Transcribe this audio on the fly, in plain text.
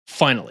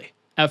Finally,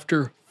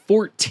 after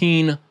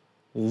 14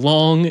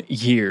 long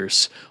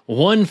years,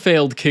 one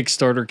failed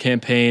Kickstarter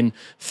campaign,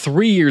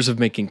 3 years of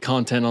making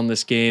content on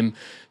this game,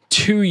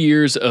 2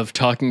 years of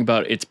talking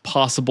about its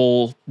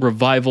possible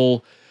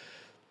revival,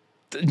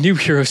 the new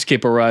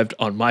Heroscape arrived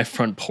on my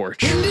front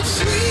porch.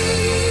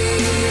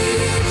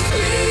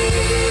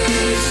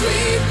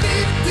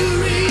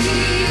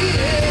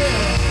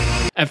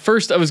 At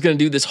first, I was going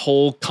to do this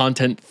whole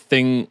content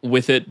thing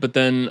with it, but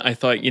then I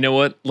thought, you know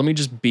what? Let me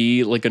just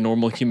be like a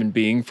normal human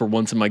being for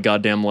once in my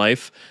goddamn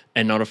life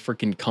and not a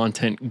freaking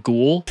content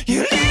ghoul.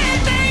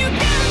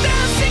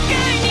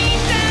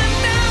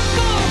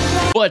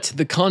 But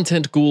the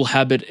content ghoul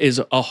habit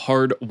is a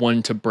hard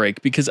one to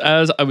break because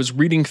as I was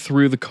reading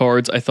through the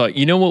cards, I thought,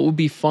 you know what would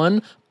be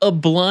fun? A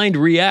blind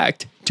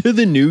react to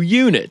the new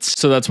units.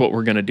 So that's what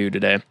we're going to do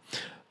today.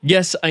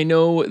 Yes, I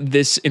know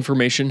this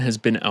information has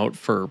been out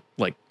for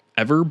like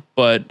ever,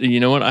 but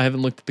you know what? I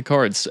haven't looked at the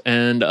cards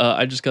and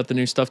I just got the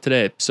new stuff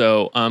today.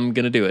 So I'm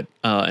going to do it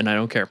and I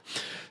don't care.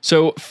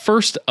 So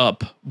first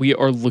up, we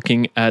are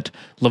looking at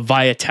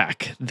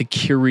Loviatak, the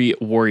Kyrie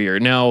warrior.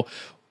 Now,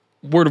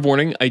 word of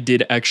warning, I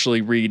did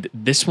actually read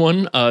this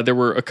one. There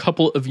were a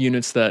couple of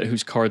units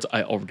whose cards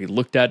I already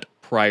looked at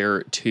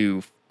prior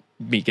to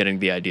me getting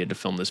the idea to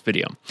film this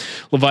video.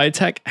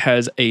 Loviatak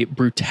has a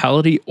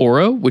brutality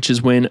aura, which is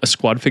when a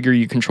squad figure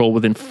you control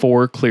within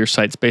 4 clear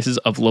sight spaces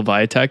of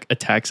Loviatak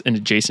attacks an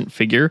adjacent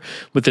figure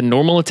with a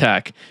normal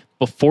attack.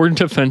 Before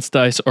defense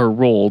dice are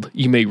rolled,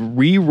 you may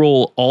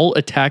re-roll all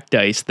attack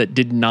dice that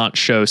did not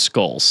show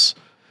skulls.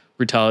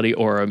 Brutality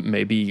aura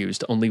may be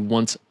used only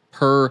once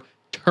per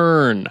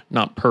turn,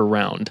 not per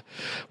round,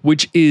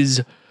 which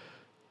is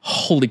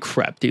holy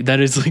crap, dude. That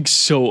is like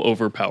so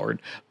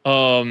overpowered.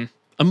 I'm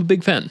a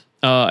big fan.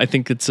 I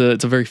think it's a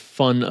very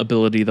fun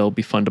ability that'll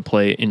be fun to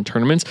play in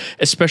tournaments,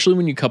 especially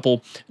when you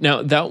couple.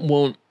 Now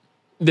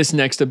this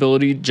next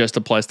ability just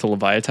applies to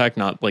Loviatak,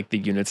 not like the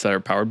units that are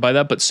powered by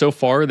that. But so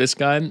far, this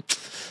guy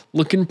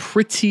looking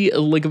pretty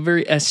like a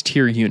very S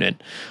tier unit.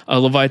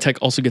 Loviatak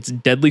also gets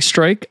Deadly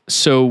Strike,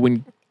 so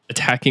when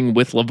attacking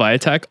with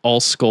Loviatak, all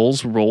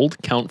skulls rolled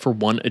count for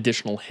 1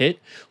 additional hit.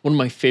 One of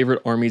my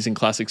favorite armies in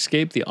Classic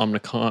Scape, the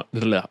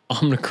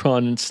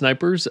Omnicron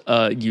Snipers,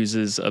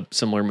 uses a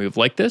similar move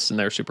like this, and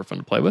they're super fun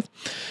to play with.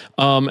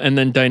 And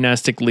then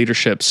Dynastic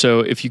Leadership.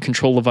 So if you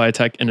control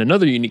Loviatak and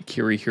another unique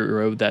Kyrie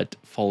hero that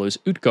follows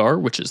Utgar,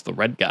 which is the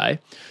red guy,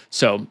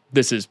 so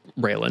this is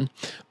Raelin,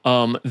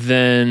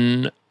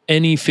 then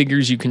any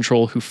figures you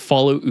control who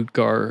follow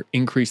Utgar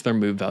increase their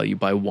move value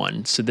by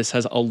 1. So this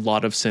has a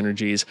lot of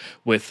synergies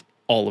with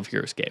all of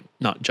Heroscape,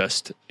 not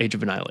just Age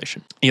of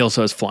Annihilation. He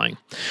also has flying.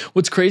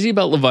 What's crazy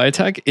about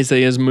Loviatak is that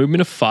he has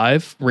movement of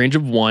 5, range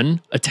of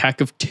 1, attack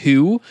of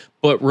 2,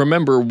 but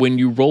remember, when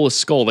you roll a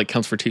skull, that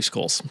counts for 2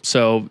 skulls.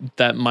 So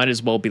that might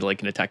as well be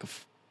like an attack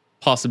of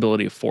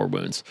possibility of 4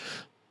 wounds.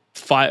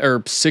 5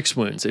 or 6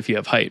 wounds if you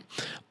have height,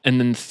 and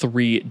then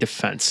 3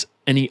 defense.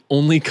 And he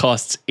only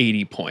costs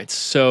 80 points.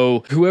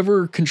 So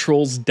whoever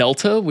controls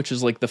Delta, which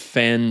is like the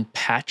fan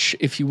patch,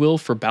 if you will,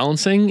 for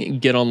balancing,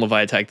 get on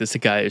Loviatak. This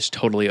guy is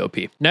totally OP.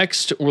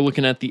 Next, we're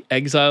looking at the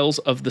Exiles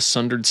of the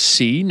Sundered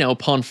Sea. Now,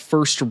 upon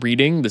first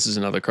reading, this is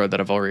another card that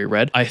I've already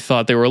read, I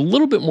thought they were a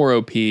little bit more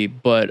OP,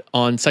 but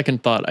on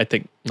second thought, I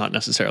think not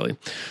necessarily.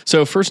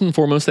 So first and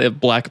foremost, they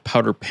have black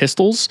powder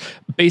pistols.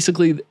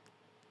 Basically,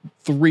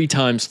 3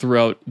 times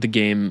throughout the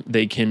game,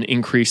 they can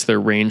increase their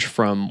range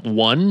from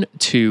 1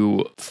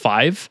 to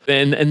 5,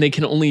 and they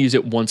can only use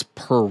it once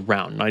per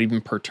round, not even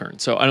per turn.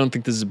 So I don't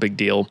think this is a big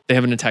deal. They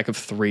have an attack of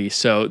 3,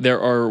 so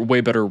there are way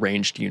better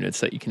ranged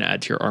units that you can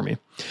add to your army.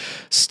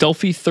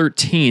 Stealthy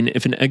 13,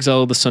 if an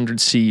Exile of the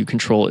Sundered Sea you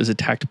control is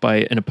attacked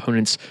by an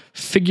opponent's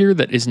figure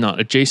that is not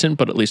adjacent,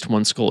 but at least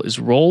 1 skull is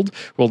rolled.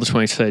 Roll the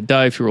 20-sided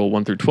die. If you roll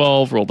 1 through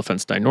 12, roll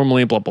defense die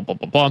normally, blah, blah, blah,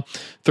 blah, blah.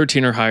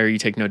 13 or higher, you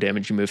take no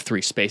damage, you move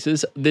 3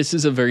 spaces. This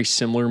is a very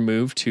similar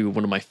move to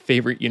one of my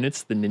favorite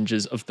units, the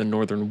Ninjas of the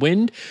Northern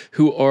Wind,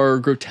 who are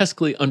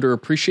grotesquely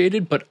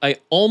underappreciated, but I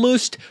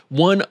almost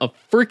won a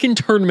freaking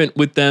tournament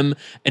with them,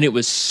 and it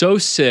was so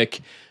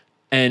sick.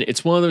 And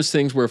it's one of those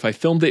things where if I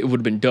filmed it, it would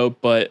have been dope,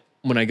 but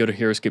when I go to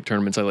Heroscape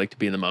tournaments, I like to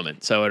be in the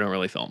moment, so I don't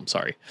really film,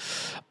 sorry.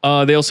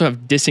 They also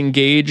have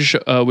Disengage,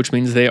 which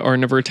means they are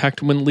never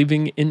attacked when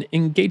leaving an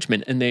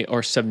engagement, and they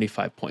are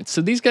 75 points.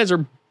 So these guys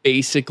are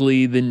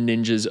basically the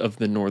Ninjas of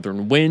the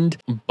Northern Wind,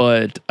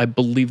 but I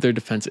believe their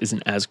defense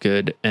isn't as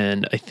good,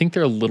 and I think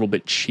they're a little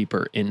bit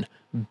cheaper in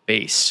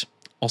base.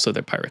 Also,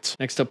 they're pirates.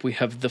 Next up, we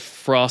have the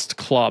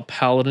Frostclaw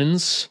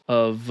Paladins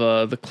of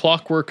the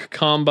Clockwork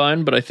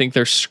Combine, but I think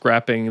they're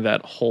scrapping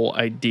that whole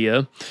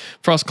idea.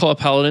 Frostclaw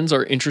Paladins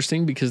are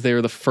interesting because they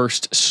are the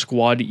first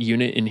squad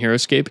unit in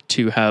Heroscape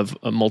to have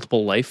a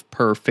multiple life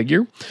per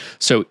figure.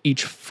 So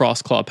each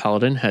Frostclaw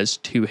Paladin has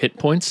 2 hit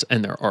points,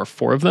 and there are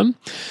 4 of them.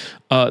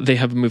 They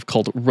have a move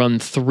called Run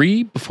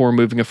 3. Before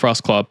moving a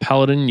Frostclaw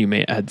Paladin, you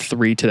may add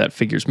 3 to that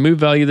figure's move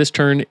value this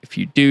turn. If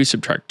you do,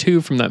 subtract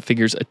 2 from that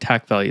figure's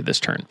attack value this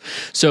turn.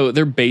 So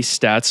their base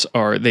stats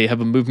are they have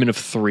a movement of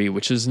 3,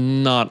 which is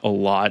not a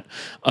lot,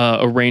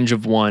 a range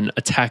of 1,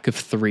 attack of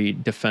 3,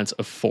 defense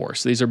of 4.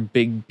 So these are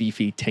big,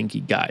 beefy,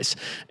 tanky guys.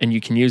 And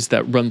you can use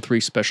that Run 3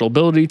 special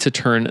ability to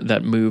turn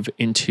that move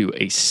into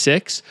a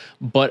 6,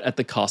 but at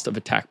the cost of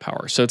attack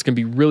power. So it's going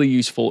to be really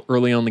useful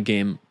early on the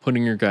game,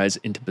 putting your guys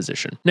into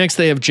position. Next,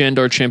 they have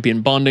Jandar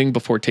Champion Bonding.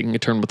 Before taking a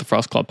turn with the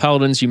Frostclaw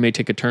Paladins, you may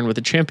take a turn with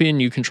a champion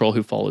you control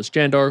who follows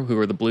Jandar, who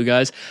are the blue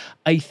guys.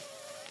 I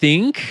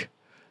think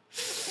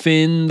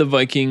Finn the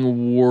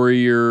Viking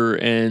Warrior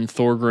and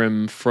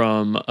Thorgrim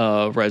from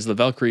Rise of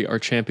the Valkyrie are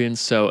champions,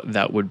 so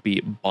that would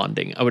be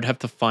bonding. I would have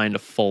to find a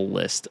full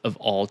list of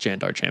all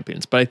Jandar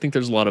champions, but I think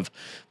there's a lot of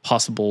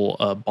possible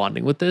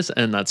bonding with this,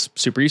 and that's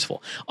super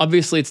useful.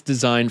 Obviously, it's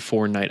designed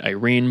for Knight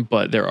Irene,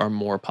 but there are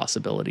more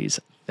possibilities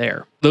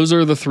there. Those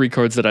are the 3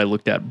 cards that I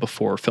looked at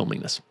before filming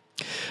this.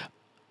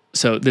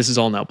 So this is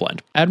all now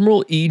blind.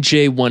 Admiral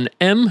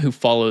EJ-1M, who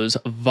follows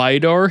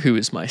Vidar, who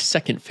is my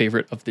second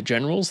favorite of the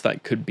generals.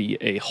 That could be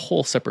a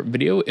whole separate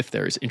video if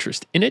there is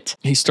interest in it.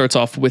 He starts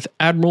off with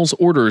Admiral's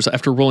Orders.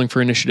 After rolling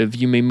for initiative,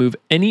 you may move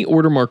any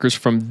order markers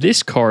from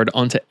this card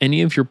onto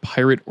any of your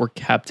pirate or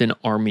captain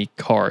army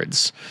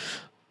cards,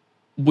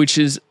 which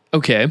is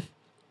okay.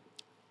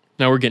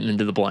 Now we're getting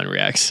into the blind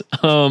reacts.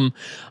 I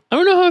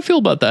don't know how I feel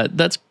about that.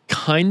 That's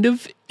kind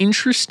of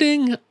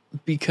interesting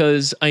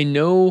because I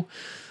know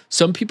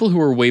some people who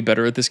are way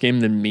better at this game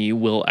than me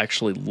will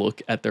actually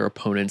look at their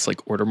opponent's like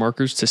order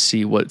markers to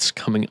see what's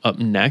coming up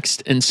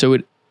next. And so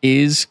it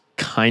is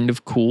kind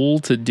of cool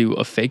to do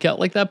a fake out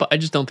like that, but I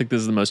just don't think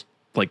this is the most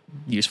like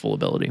useful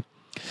ability.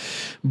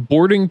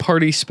 Boarding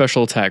Party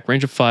Special Attack,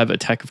 range of 5,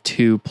 attack of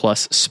 2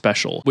 plus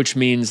special, which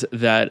means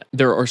that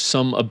there are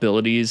some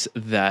abilities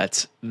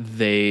that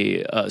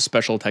they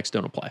special attacks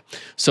don't apply.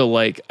 So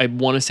like I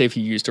want to say if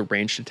you used a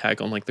ranged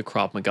attack on like the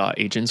Krav Maga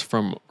agents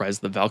from Rise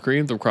of the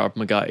Valkyrie, the Krav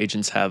Maga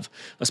agents have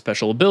a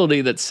special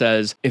ability that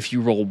says if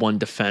you roll 1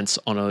 defense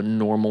on a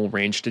normal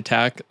ranged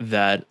attack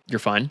that you're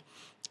fine,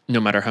 no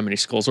matter how many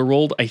skulls are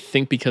rolled. I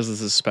think because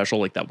this is special,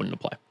 like that wouldn't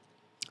apply.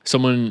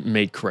 Someone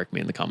may correct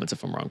me in the comments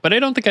if I'm wrong, but I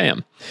don't think I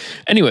am.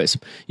 Anyways,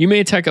 you may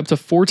attack up to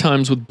 4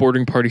 times with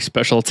Boarding Party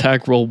Special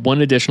Attack. Roll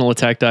 1 additional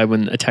attack die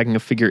when attacking a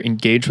figure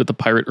engaged with the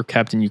pirate or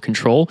captain you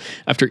control.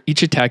 After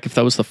each attack, if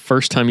that was the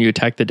first time you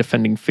attack the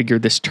defending figure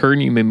this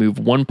turn, you may move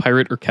 1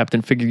 pirate or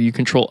captain figure you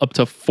control up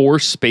to 4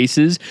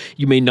 spaces.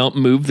 You may not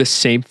move the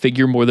same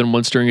figure more than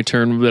once during a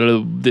turn.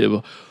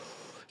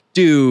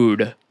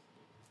 Dude.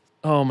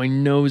 Oh, my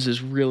nose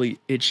is really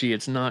itchy.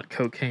 It's not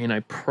cocaine,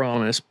 I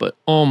promise. But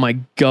oh my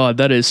god,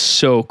 that is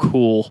so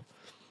cool.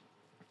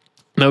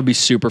 That would be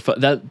super fun.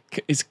 That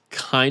is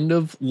kind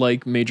of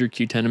like Major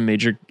Q10 and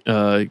Major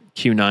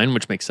Q9,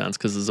 which makes sense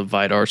because it's a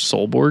Vidar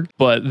Soulborg.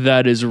 But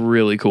that is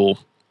really cool,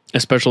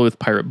 especially with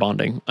pirate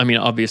bonding. I mean,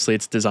 obviously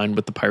it's designed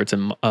with the pirates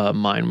in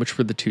mind, which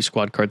were the 2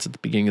 squad cards at the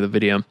beginning of the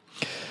video.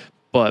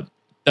 But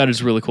that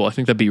is really cool. I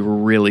think that'd be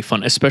really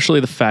fun,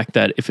 especially the fact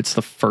that if it's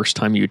the first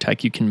time you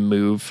attack, you can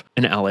move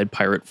an allied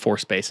pirate 4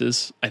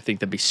 spaces. I think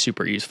that'd be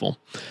super useful.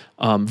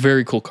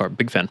 Very cool card.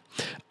 Big fan.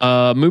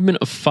 Movement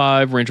of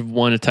 5, range of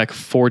 1, attack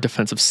 4,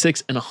 defense of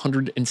 6, and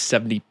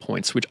 170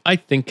 points, which I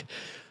think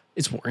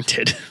is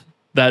warranted.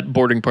 That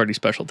Boarding Party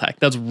Special Attack.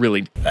 That is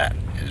really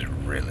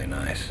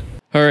nice.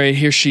 All right,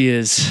 here she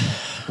is.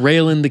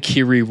 Raelin the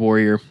Kyrie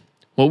Warrior.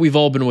 What we've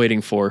all been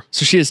waiting for.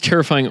 So she has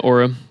Terrifying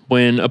Aura.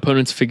 When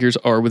opponents' figures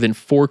are within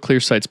 4 clear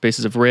sight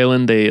spaces of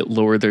Raelin, they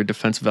lower their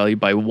defense value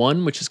by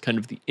 1, which is kind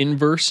of the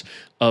inverse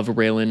of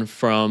Raelin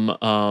from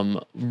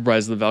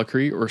Rise of the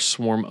Valkyrie or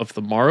Swarm of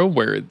the Morrow,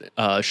 where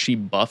she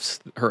buffs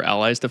her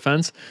allies'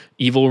 defense.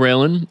 Evil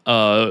Raelin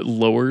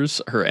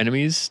lowers her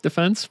enemies'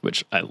 defense,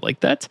 which I like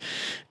that.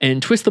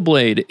 And Twist the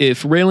Blade.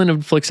 If Raelin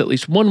inflicts at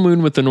least 1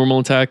 wound with the normal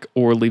attack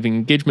or leaving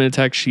engagement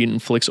attack, she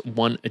inflicts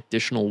 1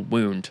 additional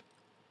wound,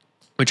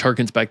 which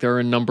harkens back. There are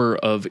a number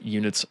of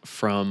units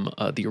from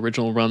the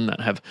original run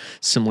that have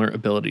similar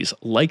abilities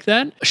like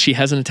that. She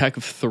has an attack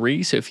of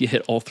 3, so if you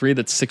hit all 3,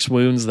 that's 6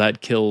 wounds. That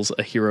kills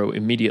a hero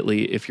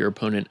immediately if your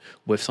opponent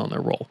whiffs on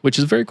their roll, which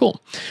is very cool.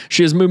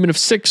 She has movement of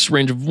 6,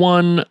 range of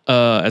 1,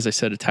 as I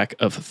said, attack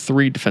of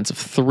 3, defense of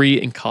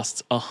 3, and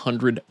costs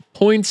 100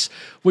 points,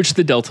 which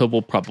the Delta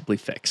will probably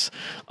fix.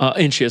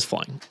 And she has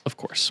flying, of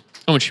course.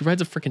 Oh, and she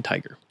rides a freaking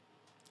tiger.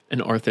 And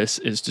Arthas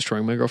is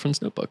destroying my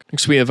girlfriend's notebook.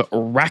 Next, we have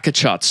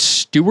Raakchott,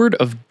 Steward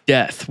of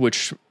Death,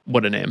 which,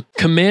 what a name.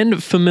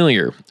 Command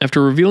Familiar.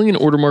 After revealing an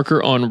order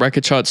marker on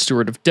Raakchott,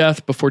 Steward of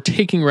Death, before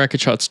taking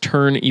Raakchott's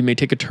turn, you may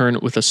take a turn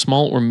with a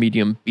small or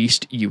medium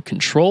beast you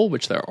control,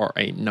 which there are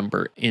a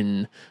number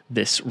in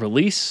this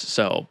release,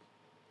 so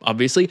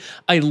obviously.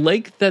 I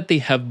like that they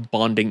have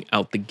bonding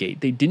out the gate.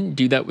 They didn't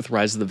do that with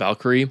Rise of the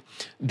Valkyrie.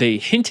 They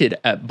hinted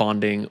at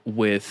bonding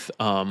with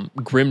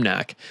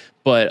Grimnack,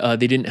 but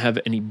they didn't have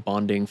any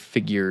bonding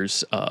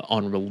figures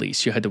on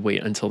release. You had to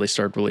wait until they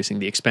started releasing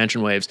the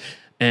expansion waves.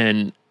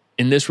 And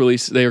In this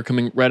release, they are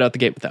coming right out the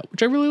gate with that,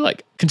 which I really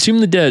like. Consume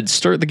the Dead.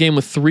 Start the game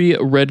with 3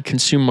 red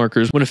consume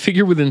markers. When a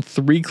figure within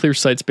 3 clear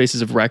sight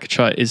spaces of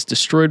Raakchott is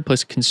destroyed,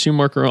 place a consume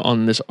marker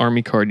on this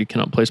army card. You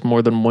cannot place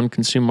more than 1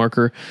 consume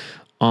marker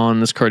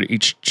on this card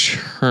each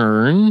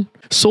turn.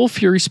 Soul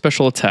Fury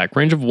special attack.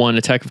 Range of 1,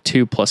 attack of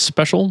 2 plus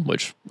special,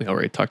 which we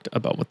already talked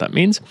about what that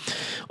means.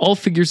 All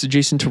figures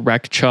adjacent to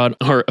Raakchott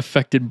are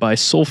affected by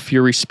Soul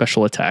Fury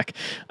special attack.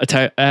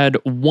 Add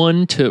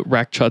 1 to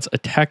Raakchott's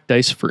attack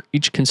dice for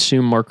each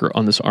consume marker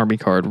on this army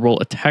card. Roll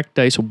attack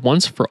dice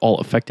once for all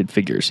affected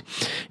figures.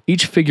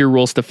 Each figure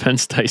rolls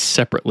defense dice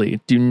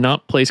separately. Do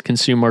not place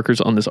consume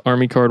markers on this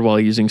army card while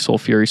using Soul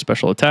Fury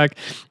special attack.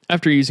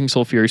 After using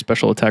Soul Fury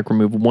special attack,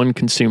 remove 1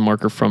 consume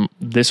marker from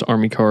this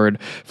army card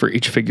for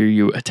each figure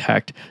you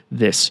attacked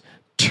this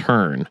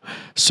turn.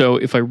 So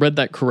if I read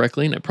that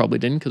correctly, and I probably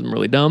didn't because I'm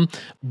really dumb,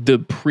 the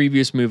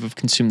previous move of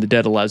Consume the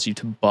Dead allows you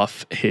to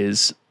buff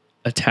his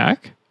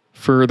attack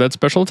for that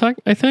special attack,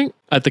 I think,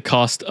 at the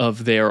cost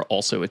of they are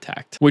also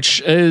attacked,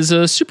 which is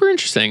super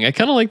interesting. I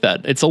kind of like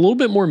that. It's a little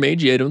bit more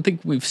magey. I don't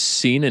think we've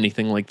seen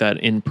anything like that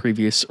in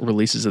previous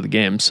releases of the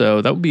game.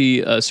 So that would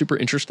be super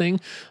interesting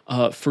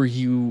for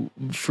you,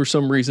 for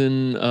some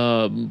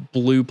reason,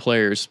 blue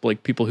players,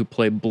 like people who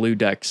play blue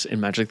decks in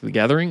Magic the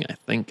Gathering, I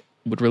think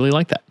would really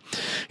like that.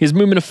 He has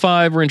movement of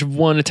 5, range of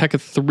 1, attack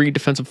of 3,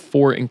 defense of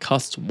 4, and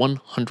costs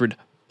 100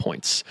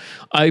 points.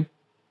 I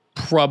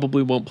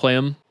probably won't play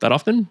him that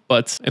often,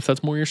 but if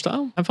that's more your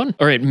style, have fun.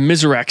 All right,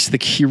 Misaerx the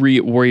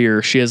Kyrie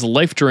warrior. She has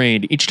life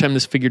drained. Each time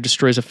this figure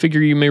destroys a figure,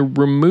 you may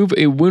remove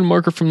a wound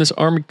marker from this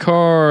army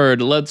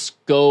card. Let's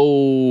go.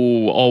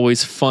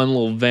 Always fun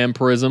little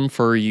vampirism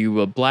for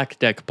you black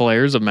deck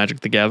players of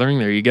Magic the Gathering.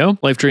 There you go.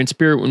 Life drained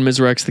spirit. When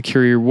Misaerx the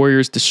Kyrie warrior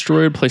is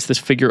destroyed, place this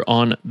figure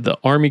on the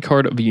army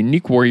card of a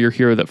unique warrior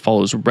hero that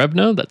follows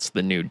Revna. That's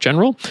the new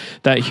general.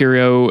 That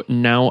hero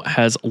now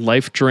has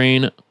life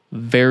drain.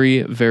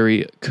 Very,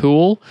 very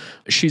cool.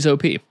 She's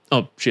OP.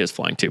 Oh, she has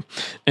flying too.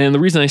 And the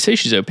reason I say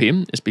she's OP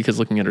is because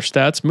looking at her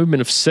stats,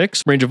 movement of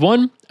 6, range of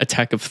 1,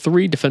 attack of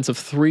 3, defense of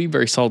 3,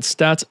 very solid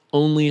stats,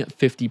 only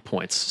 50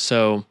 points.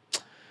 So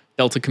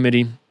Delta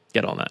Committee,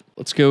 get on that.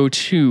 Let's go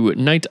to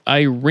Knight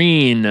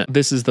Irene.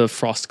 This is the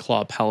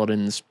Frostclaw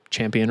Paladins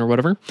champion or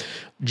whatever.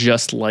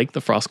 Just like the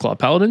Frostclaw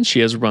Paladins,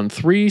 she has run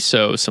 3,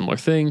 so similar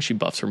thing. She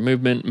buffs her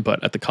movement,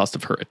 but at the cost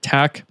of her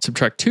attack.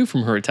 Subtract 2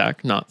 from her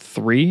attack, not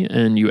 3,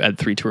 and you add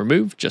 3 to her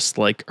move, just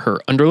like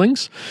her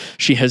underlings.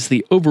 She has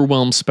the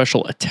Overwhelm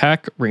special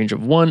attack, range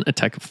of 1,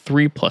 attack of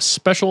 3 plus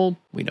special.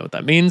 We know what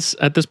that means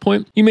at this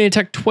point. You may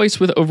attack twice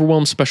with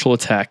Overwhelm special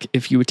attack.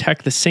 If you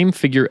attack the same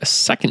figure a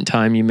second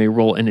time, you may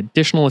roll an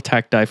additional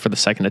attack die for the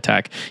second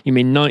attack. You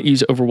may not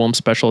use Overwhelm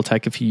special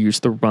attack if you use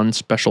the run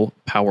special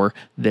power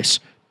this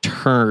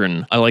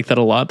turn. I like that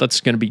a lot. That's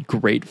going to be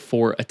great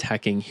for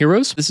attacking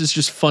heroes. This is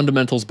just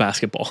fundamentals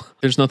basketball.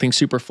 There's nothing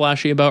super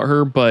flashy about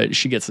her, but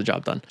she gets the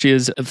job done. She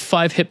has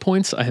 5 hit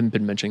points. I haven't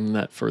been mentioning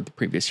that for the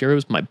previous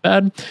heroes. My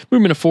bad.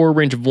 Movement of 4,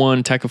 range of 1,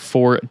 attack of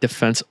 4,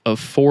 defense of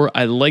 4.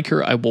 I like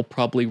her. I will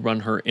probably run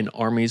her in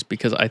armies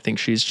because I think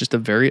she's just a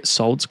very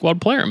solid squad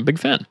player. I'm a big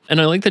fan.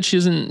 And I like that she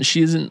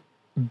isn't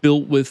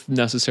built with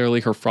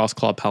necessarily her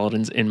Frostclaw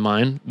Paladins in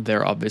mind.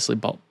 They're obviously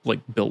built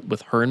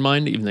with her in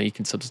mind, even though you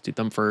can substitute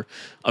them for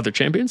other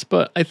champions.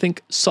 But I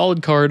think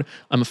solid card.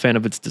 I'm a fan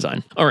of its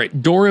design. All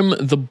right,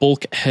 Dorim the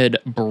Bulkhead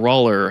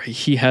Brawler.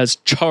 He has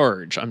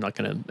charge. I'm not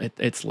gonna.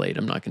 It's late.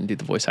 I'm not gonna do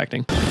the voice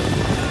acting.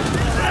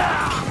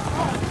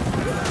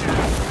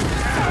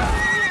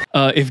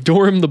 If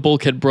Dorim the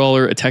Bulkhead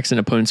Brawler attacks an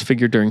opponent's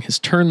figure during his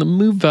turn, the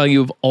move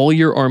value of all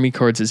your army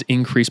cards is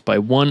increased by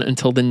 1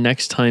 until the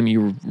next time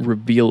you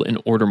reveal an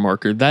order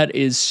marker. That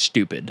is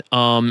stupid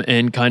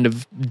and kind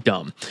of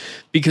dumb.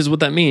 Because what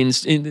that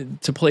means,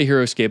 to play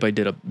Heroscape, I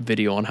did a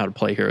video on how to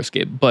play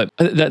Heroscape, but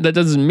that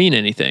doesn't mean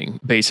anything,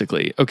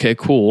 basically. Okay,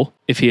 cool.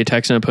 If he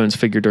attacks an opponent's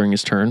figure during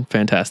his turn,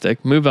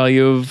 fantastic. Move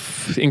value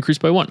of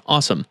increased by 1.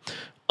 Awesome.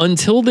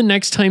 Until the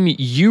next time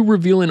you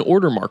reveal an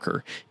order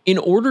marker. In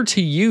order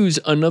to use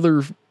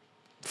another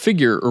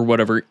figure or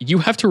whatever, you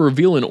have to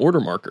reveal an order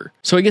marker.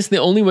 So I guess the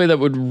only way that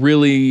would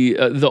really,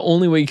 the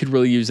only way you could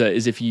really use that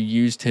is if you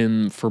used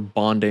him for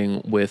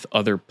bonding with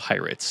other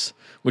pirates,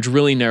 which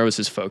really narrows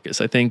his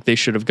focus. I think they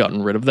should have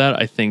gotten rid of that.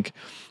 I think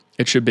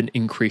it should have been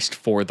increased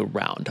for the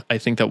round. I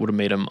think that would have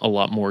made him a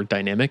lot more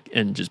dynamic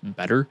and just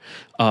better.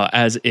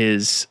 As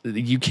is,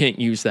 you can't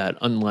use that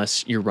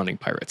unless you're running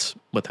pirates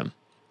with him.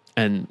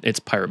 And it's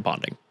pirate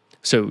bonding.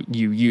 So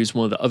you use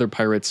one of the other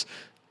pirates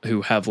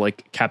who have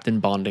like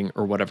captain bonding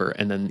or whatever,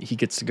 and then he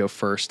gets to go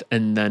first,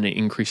 and then it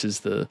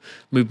increases the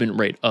movement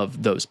rate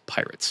of those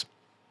pirates.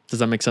 Does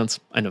that make sense?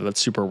 I know that's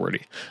super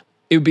wordy.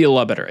 It would be a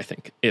lot better, I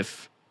think,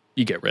 if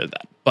you get rid of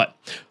that. But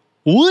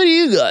what do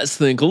you guys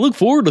think? I look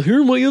forward to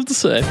hearing what you have to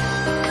say.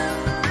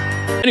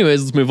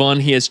 Anyways, let's move on.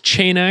 He has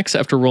Chain Axe.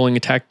 After rolling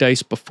attack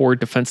dice before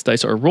defense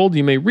dice are rolled,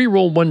 you may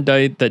re-roll 1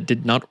 die that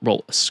did not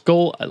roll a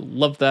skull. I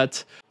love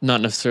that.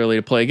 Not necessarily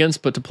to play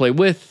against, but to play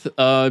with,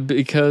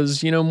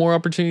 because, you know, more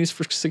opportunities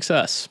for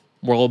success.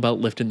 We're all about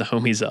lifting the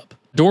homies up.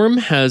 Dorim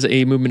has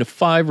a movement of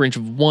 5, range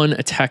of 1,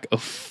 attack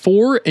of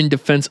 4, and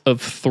defense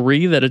of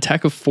 3. That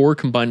attack of 4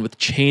 combined with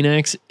Chain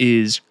Axe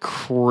is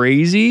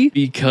crazy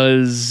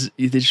because,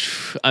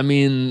 it's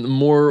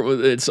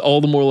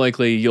all the more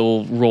likely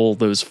you'll roll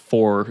those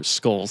 4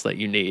 skulls that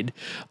you need.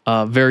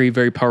 Very,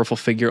 very powerful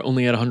figure,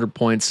 only at 100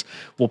 points,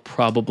 will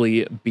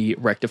probably be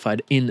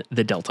rectified in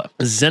the Delta.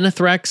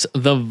 Xenithrax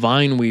the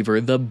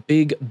Vineweaver, the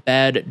big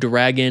bad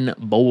dragon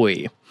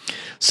boy.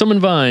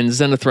 Summon Vines.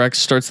 Xenithrax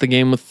starts the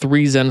game with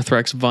 3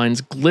 Xenithrax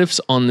Vines glyphs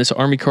on this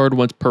army card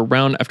once per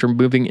round. After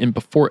moving in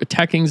before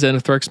attacking,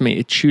 Xenithrax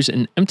may choose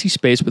an empty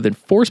space within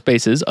 4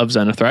 spaces of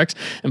Xenithrax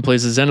and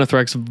place a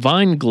Xenithrax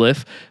Vine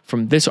glyph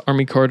from this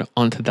army card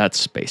onto that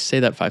space. Say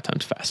that 5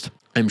 times fast.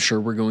 I'm sure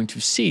we're going to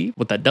see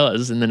what that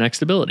does in the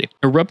next ability.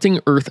 Erupting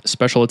Earth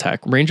special attack.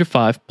 Range of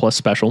 5 plus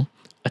special.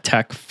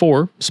 Attack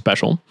 4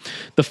 special.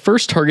 The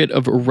first target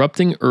of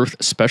Erupting Earth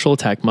special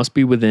attack must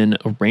be within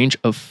a range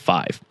of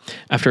 5.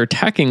 After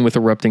attacking with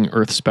Erupting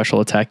Earth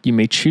special attack, you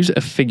may choose a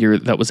figure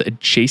that was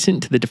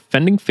adjacent to the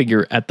defending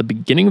figure at the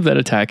beginning of that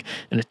attack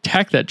and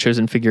attack that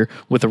chosen figure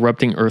with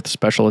Erupting Earth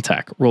special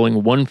attack,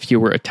 rolling 1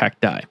 fewer attack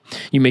die.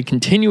 You may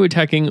continue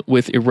attacking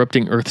with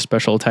Erupting Earth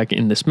special attack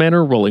in this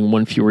manner, rolling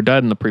 1 fewer die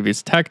than the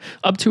previous attack,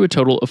 up to a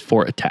total of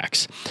 4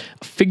 attacks.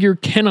 A figure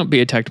cannot be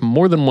attacked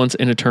more than once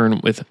in a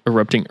turn with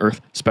Erupting Earth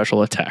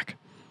special attack.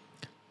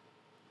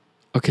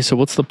 Okay, so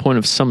what's the point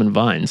of Summon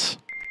Vines?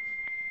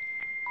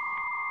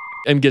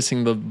 I'm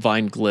guessing the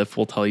Vine glyph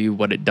will tell you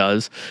what it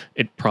does.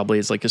 It probably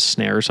is like a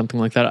snare or something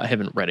like that. I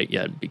haven't read it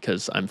yet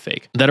because I'm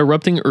fake. That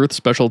Erupting Earth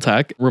special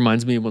attack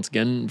reminds me once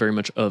again very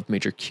much of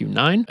Major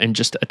Q9 and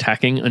just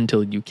attacking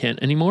until you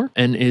can't anymore,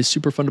 and is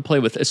super fun to play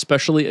with,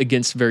 especially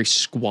against very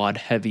squad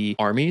heavy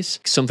armies.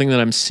 Something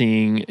that I'm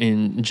seeing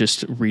in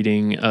just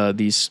reading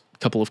these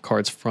couple of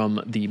cards from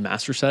the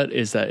master set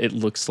is that it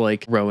looks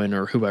like Rowan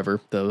or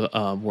whoever, the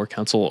War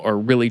Council, are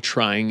really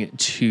trying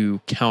to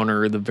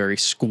counter the very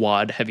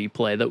squad heavy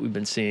play that we've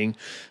been seeing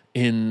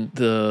in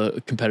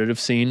the competitive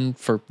scene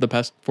for the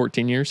past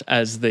 14 years.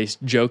 As they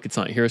joke, it's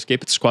not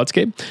Heroscape, it's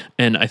Squadscape.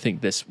 And I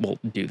think this will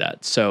do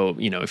that. So,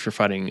 you know, if you're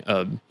fighting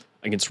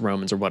against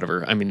Romans or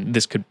whatever, I mean,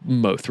 this could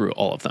mow through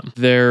all of them.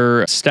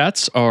 Their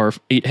stats are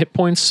 8 hit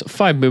points,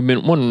 5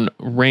 movement, 1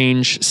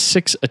 range,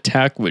 6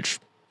 attack, which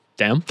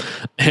damn,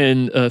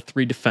 and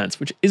 3 defense,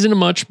 which isn't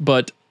much,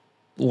 but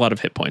a lot of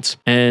hit points,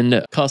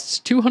 and costs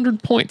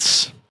 200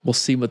 points. We'll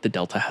see what the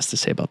Delta has to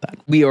say about that.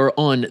 We are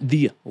on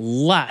the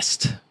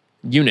last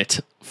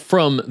unit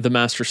from the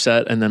master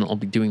set, and then I'll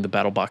be doing the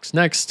battle box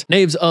next.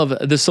 Knaves of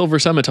the Silver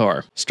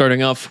Scimitar.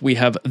 Starting off, we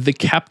have the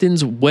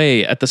Captain's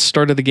Way. At the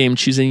start of the game,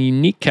 choose a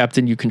unique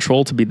captain you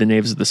control to be the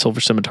Knaves of the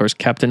Silver Scimitar's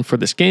captain for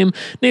this game.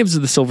 Knaves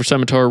of the Silver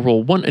Scimitar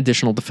roll 1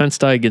 additional defense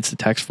die against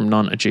attacks from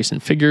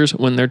non-adjacent figures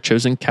when their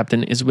chosen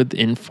captain is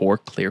within 4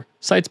 clear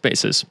side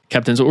spaces.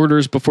 Captain's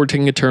orders. Before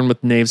taking a turn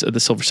with Knaves of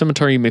the Silver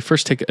Scimitar, you may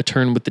first take a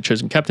turn with the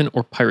chosen captain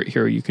or pirate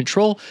hero you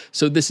control.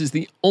 So this is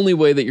the only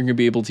way that you're going to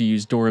be able to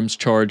use Dorim's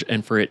charge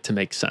and for it to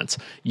make sense.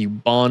 You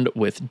bond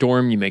with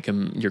Dorim, you make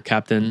him your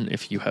captain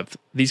if you have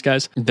these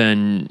guys,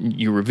 then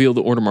you reveal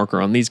the order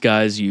marker on these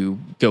guys, you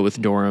go with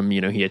Dorim,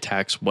 you know, he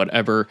attacks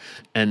whatever,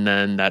 and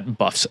then that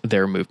buffs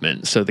their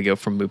movement. So they go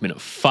from movement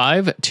of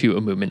 5 to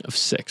a movement of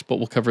 6, but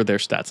we'll cover their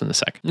stats in a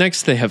sec.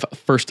 Next, they have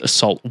First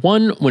Assault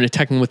 1. When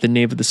attacking with the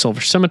Knave of the Silver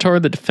Scimitar,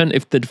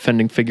 if the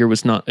defending figure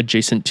was not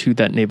adjacent to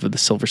that Knave of the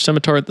Silver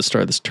Scimitar at the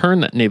start of this turn,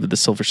 that Knave of the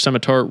Silver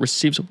Scimitar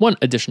receives 1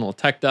 additional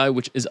attack die,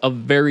 which is a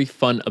very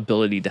fun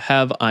ability to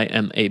have. I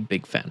am a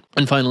big fan.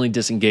 And finally,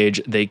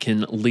 Disengage. They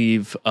can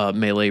leave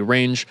melee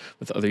range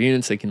with other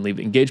units. They can leave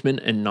engagement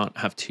and not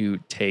have to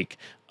take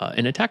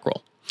an attack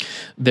roll.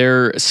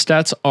 Their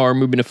stats are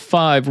movement of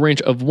 5,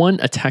 range of 1,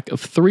 attack of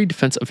 3,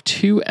 defense of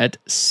 2 at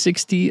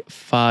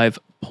 65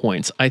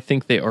 points. I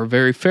think they are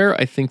very fair.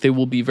 I think they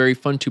will be very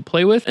fun to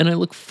play with, and I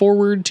look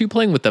forward to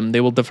playing with them.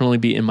 They will definitely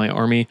be in my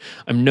army.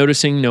 I'm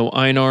noticing no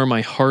Einar.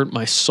 My heart,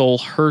 my soul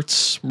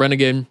hurts.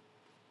 Renegade.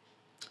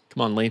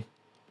 Come on, Lee.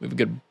 We have a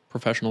good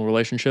professional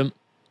relationship.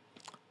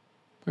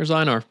 Where's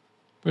Einar?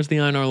 Where's the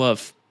Einar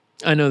love?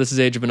 I know this is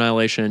Age of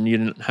Annihilation. You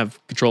didn't have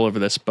control over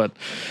this, but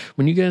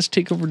when you guys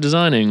take over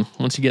designing,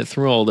 once you get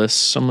through all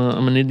this, I'm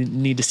gonna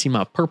need to see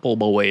my purple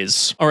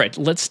boys. All right,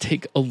 let's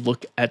take a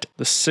look at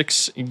the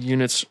 6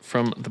 units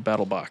from the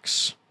battle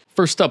box.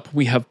 First up,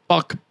 we have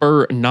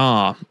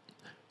Bok-Bur-Na,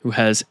 who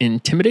has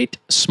Intimidate.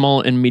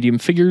 Small and medium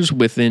figures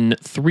within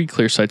 3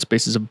 clear side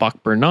spaces of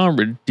Bok-Bur-Na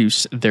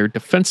reduce their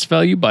defense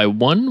value by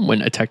 1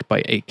 when attacked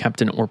by a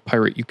captain or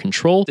pirate you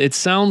control. It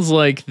sounds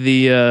like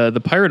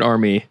the pirate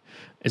army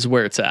is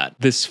where it's at.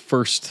 This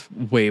first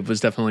wave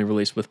was definitely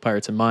released with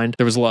pirates in mind.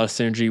 There was a lot of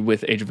synergy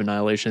with Age of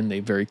Annihilation. They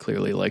very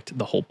clearly liked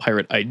the whole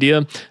pirate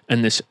idea,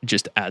 and this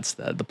just adds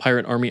that. The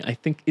pirate army, I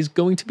think, is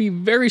going to be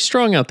very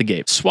strong out the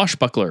gate.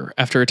 Swashbuckler.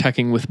 After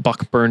attacking with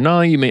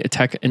Bok-Bur-Na, you may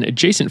attack an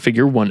adjacent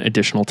figure 1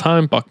 additional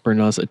time.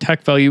 Bok-Bur-Na's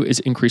attack value is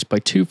increased by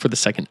 2 for the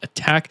second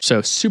attack,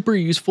 so super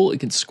useful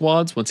against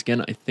squads. Once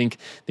again, I think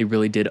they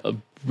really did a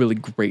really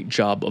great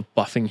job of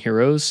buffing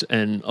heroes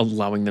and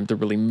allowing them to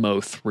really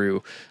mow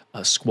through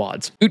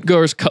squads.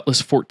 Utgar's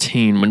Cutlass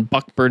 14. When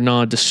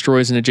Bok-Bur-Na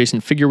destroys an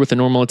adjacent figure with a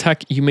normal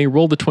attack, you may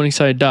roll the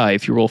 20-sided die.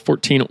 If you roll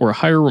 14 or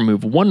higher,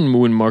 remove 1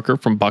 wound marker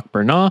from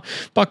Bok-Bur-Na.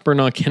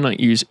 Bok-Bur-Na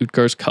cannot use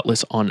Utgar's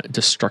Cutlass on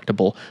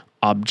destructible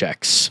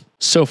objects.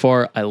 So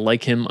far, I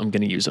like him. I'm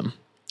going to use him.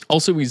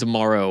 Also, he's a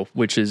Morrow,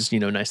 which is,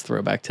 nice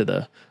throwback to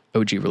the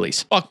OG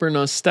release.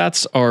 Bok-Bur-Na's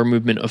stats are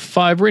movement of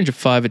 5, range of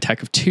 5,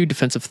 attack of 2,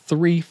 defense of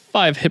 3,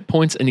 5 hit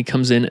points, and he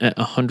comes in at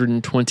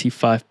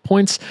 125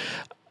 points.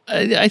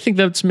 I think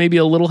that's maybe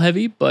a little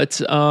heavy, but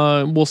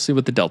we'll see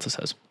what the Delta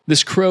says.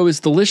 This crow is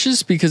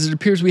delicious because it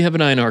appears we have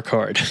an Einar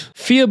card.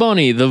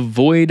 Bonny, the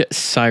Void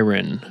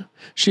Siren.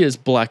 She has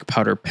Black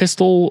Powder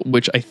Pistol,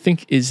 which I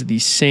think is the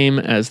same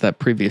as that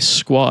previous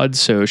squad.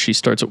 So she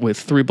starts with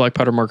 3 Black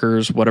Powder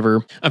markers,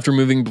 whatever. After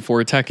moving before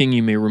attacking,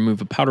 you may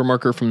remove a powder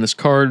marker from this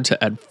card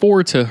to add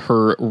 4 to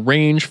her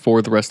range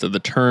for the rest of the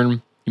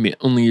turn. You may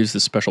only use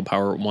this special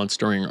power once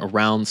during a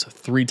round, so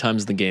 3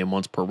 times the game,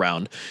 once per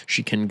round.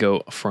 She can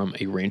go from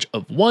a range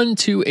of 1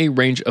 to a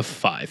range of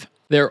 5.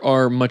 There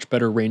are much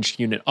better ranged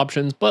unit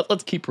options, but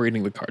let's keep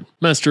reading the card.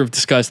 Master of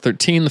Disguise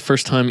 13. The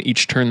first time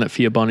each turn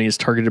that Bonny is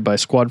targeted by a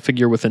squad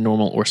figure with a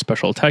normal or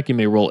special attack, you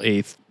may roll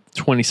a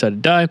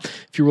 20-sided die.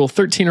 If you roll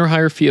 13 or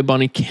higher,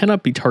 Bonny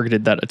cannot be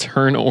targeted that a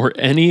turn or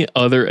any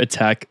other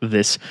attack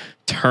this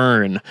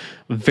turn.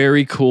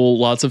 Very cool.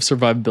 Lots of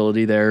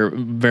survivability there.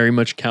 Very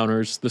much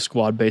counters the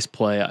squad-based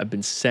play. I've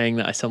been saying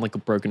that. I sound like a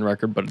broken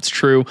record, but it's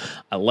true.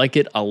 I like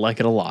it. I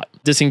like it a lot.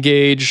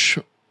 Disengage.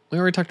 We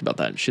already talked about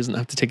that. She doesn't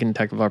have to take an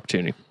attack of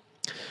opportunity.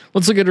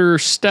 Let's look at her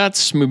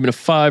stats. Movement of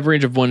 5,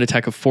 range of 1,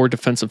 attack of 4,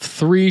 defense of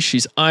 3.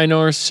 She's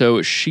Einar,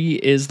 so she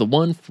is the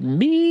one for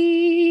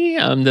me.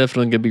 I'm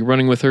definitely going to be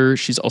running with her.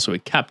 She's also a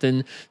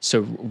captain,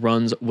 so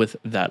runs with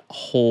that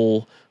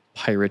whole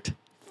pirate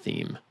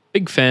theme.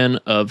 Big fan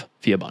of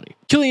Bonny.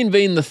 Killian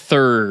Vane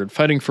III,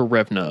 fighting for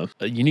Revna,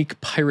 a unique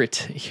pirate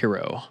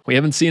hero. We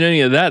haven't seen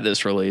any of that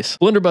this release.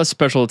 Blunderbuss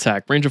special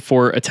attack, range of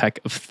 4, attack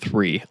of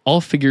 3. All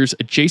figures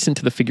adjacent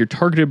to the figure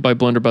targeted by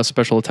Blunderbuss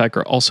special attack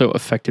are also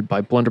affected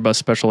by Blunderbuss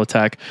special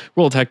attack.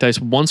 Roll attack dice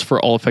once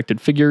for all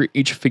affected figure.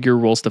 Each figure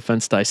rolls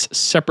defense dice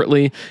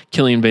separately.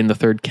 Killian Vane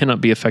III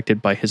cannot be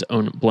affected by his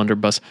own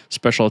Blunderbuss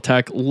special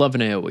attack. Love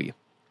an AoE.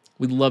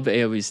 We love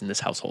AoEs in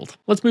this household.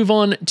 Let's move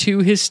on to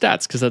his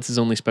stats, because that's his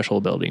only special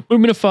ability.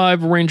 Movement of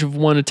 5, range of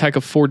 1, attack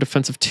of 4,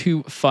 defense of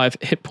 2, 5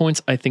 hit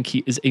points. I think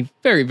he is a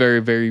very,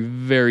 very, very,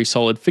 very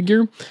solid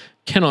figure.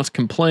 Cannot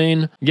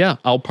complain. Yeah,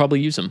 I'll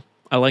probably use him.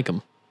 I like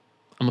him.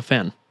 I'm a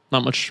fan.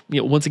 Not much,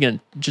 once again,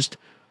 just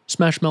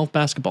smash mouth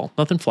basketball.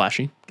 Nothing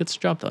flashy. Gets the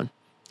job done.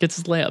 Gets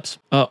his layups.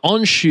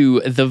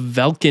 Onshu the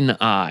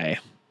Welkineye.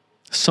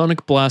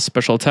 Sonic Blast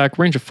special attack,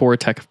 range of 4,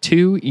 attack of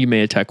 2. You may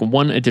attack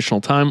 1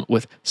 additional time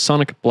with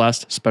Sonic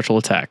Blast special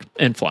attack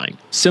and flying.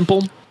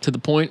 Simple, to the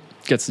point,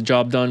 gets the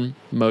job done,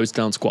 mows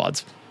down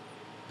squads.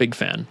 Big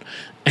fan.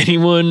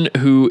 Anyone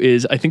who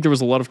is, I think there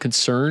was a lot of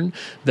concern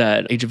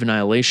that Age of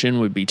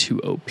Annihilation would be too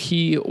OP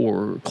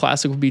or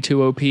Classic would be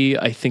too OP.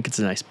 I think it's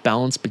a nice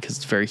balance because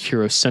it's very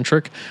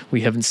hero-centric.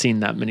 We haven't seen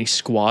that many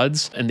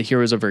squads, and the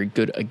heroes are very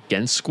good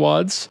against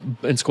squads,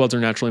 and squads are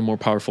naturally more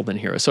powerful than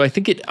heroes. So I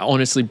think it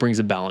honestly brings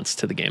a balance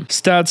to the game.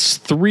 Stats,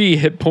 3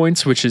 hit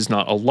points, which is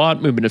not a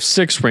lot. Movement of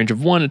 6, range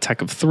of 1,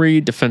 attack of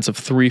 3, defense of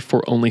 3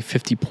 for only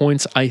 50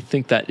 points. I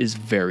think that is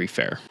very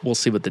fair. We'll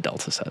see what the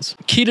Delta says.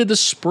 Key to the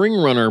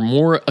Springrunner,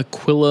 more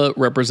Aquila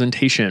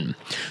representation.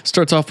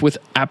 Starts off with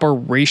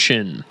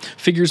Apparition.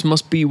 Figures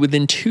must be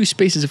within 2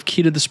 spaces of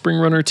Key to the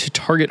Springrunner to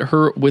target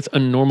her with a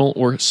normal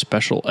or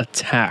special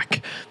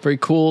attack. Very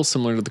cool,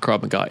 similar to the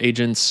Krav Maga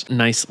agents.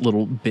 Nice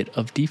little bit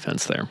of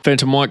defense there.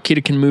 Phantom Walk.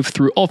 Kita can move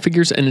through all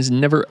figures and is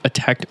never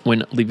attacked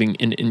when leaving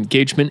an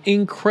engagement.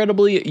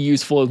 Incredibly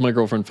useful, as my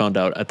girlfriend found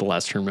out at the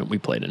last tournament we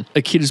played in.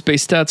 Akita's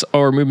base stats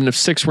are movement of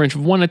 6, range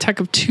of 1, attack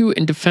of 2,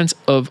 and defense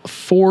of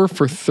 4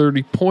 for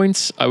 30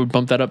 points. I would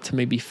bump that up to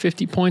maybe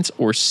 50 points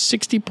or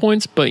 60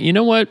 points, but you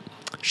know what?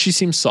 She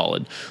seems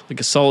solid.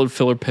 Like a solid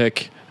filler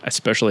pick,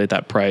 especially at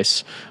that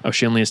price. Oh,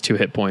 she only has 2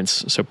 hit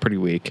points, so pretty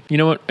weak. You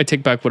know what? I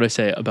take back what I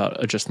say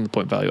about adjusting the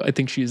point value. I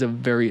think she's a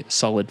very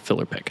solid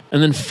filler pick.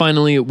 And then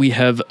finally, we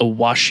have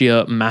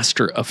Ewashia,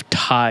 Master of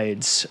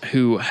Tides,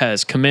 who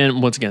has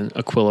command, once again,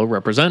 Aquila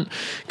represent.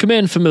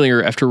 Command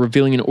familiar. After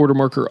revealing an order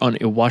marker on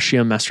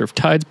Ewashia, Master of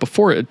Tides,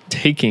 before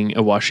taking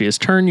Ewashia's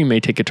turn, you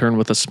may take a turn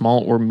with a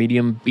small or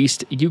medium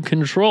beast you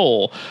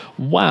control.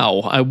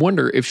 Wow, I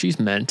wonder if she's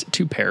meant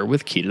to pair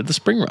with Kita the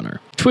Springrunner.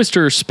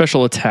 Twister,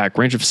 special attack,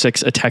 range of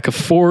 6, attack of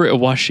 4.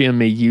 Ewashia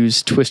may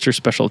use Twister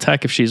special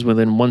attack if she's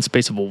within 1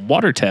 space of a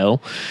water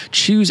tail.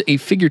 Choose a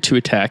figure to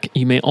attack.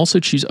 You may also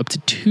choose up to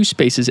 2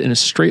 spaces in a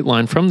straight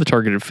line from the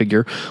targeted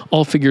figure.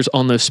 All figures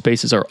on those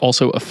spaces are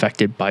also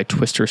affected by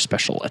Twister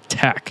special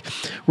attack.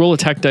 Roll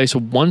attack dice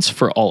once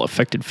for all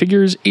affected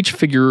figures. Each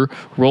figure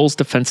rolls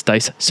defense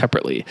dice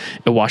separately.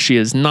 Ewashia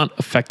is not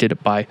affected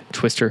by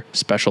Twister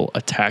special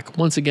attack.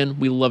 Once again,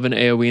 we love an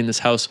AoE in this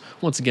house.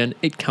 Once again,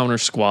 it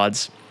counters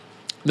squads.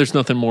 There's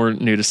nothing more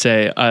new to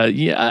say.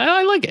 Yeah,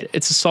 I like it.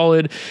 It's a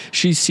solid,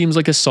 she seems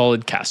like a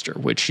solid caster,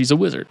 which she's a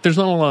wizard. There's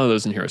not a lot of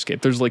those in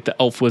Heroscape. There's like the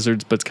elf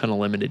wizards, but it's kind of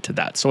limited to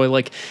that. So I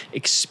like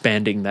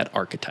expanding that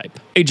archetype.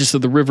 Aegis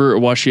of the River,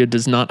 Ewashia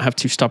does not have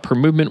to stop her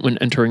movement when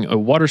entering a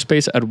water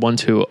space. Add 1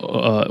 to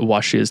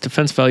Ewashia's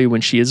defense value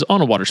when she is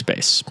on a water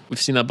space. We've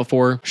seen that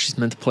before. She's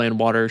meant to play in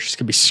water. She's going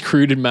to be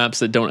screwed in maps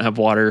that don't have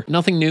water.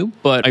 Nothing new,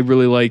 but I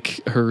really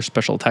like her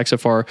special attack so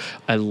far.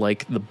 I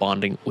like the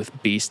bonding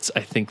with beasts.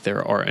 I think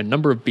there are a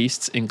number of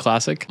beasts in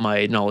Classic.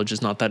 My knowledge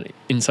is not that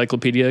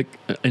encyclopedia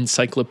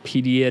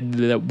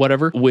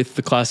whatever with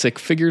the Classic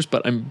figures,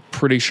 but I'm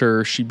pretty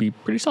sure she'd be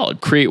pretty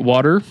solid. Create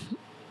water.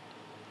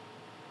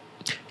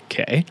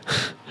 Okay.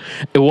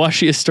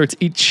 Ewashia starts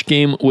each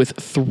game with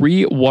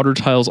 3 water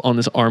tiles on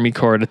this army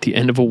card. At the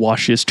end of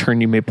Ewashia's turn,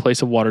 you may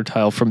place a water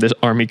tile from this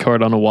army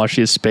card on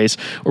Ewashia's space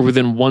or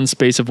within 1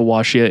 space of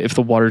Ewashia if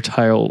the water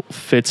tile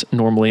fits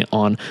normally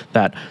on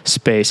that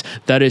space.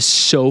 That is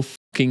so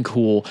fucking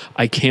cool.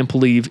 I can't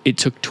believe it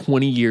took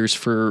 20 years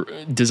for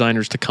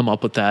designers to come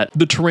up with that.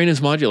 The terrain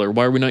is modular.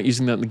 Why are we not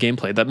using that in the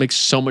gameplay? That makes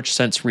so much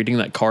sense reading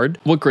that card.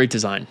 What great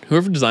design.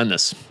 Whoever designed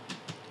this,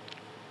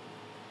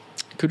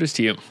 kudos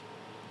to you.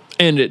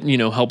 And it, you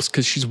know, helps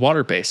because she's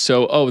water-based.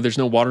 So, oh, there's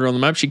no water on the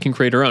map. She can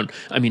create her own.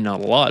 I mean, not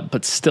a lot,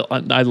 but still,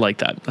 I like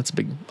that.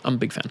 I'm a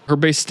big fan. Her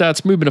base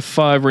stats, movement of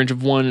 5, range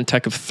of 1,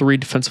 attack of 3,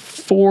 defense of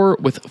 4,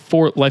 with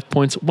 4 life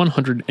points,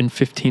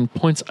 115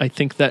 points. I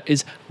think that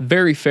is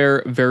very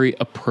fair, very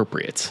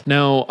appropriate.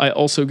 Now, I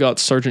also got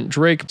Sergeant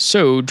Drake.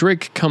 So,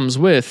 Drake comes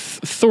with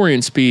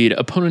Thorian speed.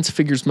 Opponent's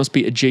figures must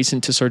be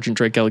adjacent to Sergeant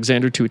Drake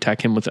Alexander to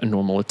attack him with a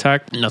normal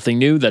attack. Nothing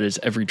new. That is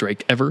every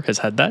Drake ever has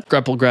had that.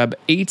 Grapple grab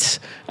 8.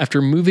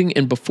 After moving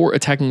and before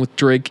attacking with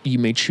Drake, you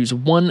may choose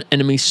 1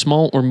 enemy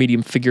small or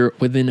medium figure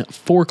within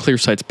 4 clear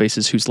sight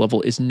spaces whose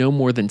level is no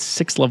more than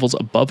 6 levels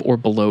above or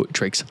below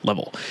Drake's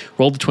level.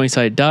 Roll the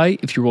 20-sided die.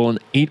 If you roll an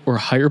 8 or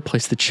higher,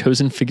 place the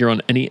chosen figure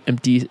on any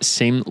empty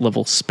same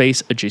level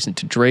space adjacent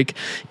to Drake.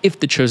 If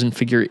the chosen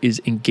figure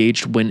is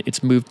engaged when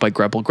it's moved by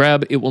grapple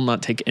grab, it will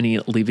not take any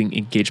leaving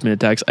engagement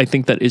attacks. I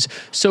think that is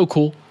so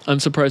cool. I'm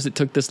surprised it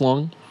took this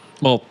long.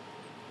 Well,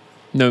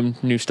 no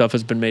new stuff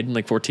has been made in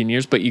like 14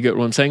 years, but you get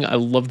what I'm saying. I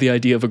love the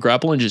idea of a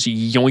grapple and just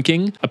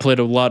yoinking. I played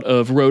a lot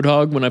of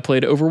Roadhog when I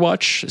played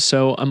Overwatch,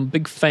 so I'm a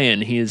big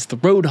fan. He is the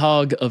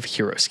Roadhog of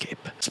Heroscape,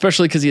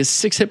 especially because he has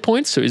 6 hit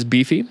points, so he's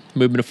beefy.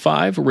 Movement of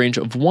 5, range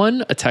of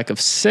 1, attack of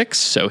 6,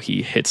 so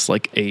he hits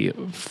like a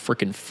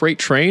freaking freight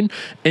train,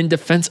 and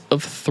defense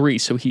of 3,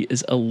 so he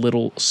is a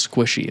little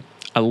squishy.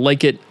 I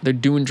like it. They're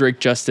doing Drake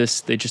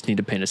justice. They just need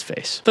to paint his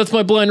face. That's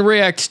my blind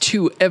react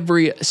to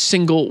every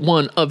single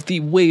one of the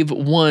Wave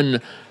 1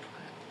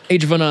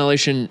 Age of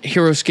Annihilation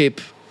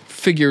Heroscape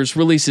figures,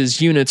 releases,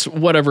 units,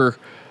 whatever.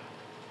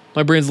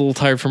 My brain's a little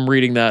tired from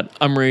reading that.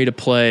 I'm ready to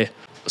play.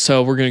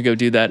 So we're going to go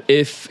do that.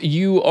 If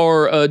you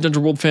are a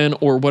Dungeon World fan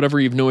or whatever,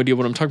 you have no idea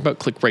what I'm talking about,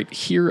 click right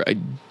here. I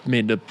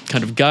made a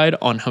kind of guide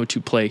on how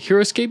to play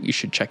Heroscape. You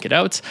should check it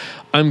out.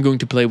 I'm going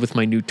to play with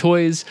my new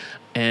toys.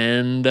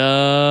 And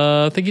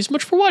thank you so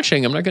much for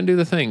watching. I'm not going to do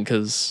the thing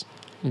because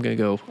I'm going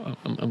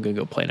to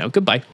go play now. Goodbye.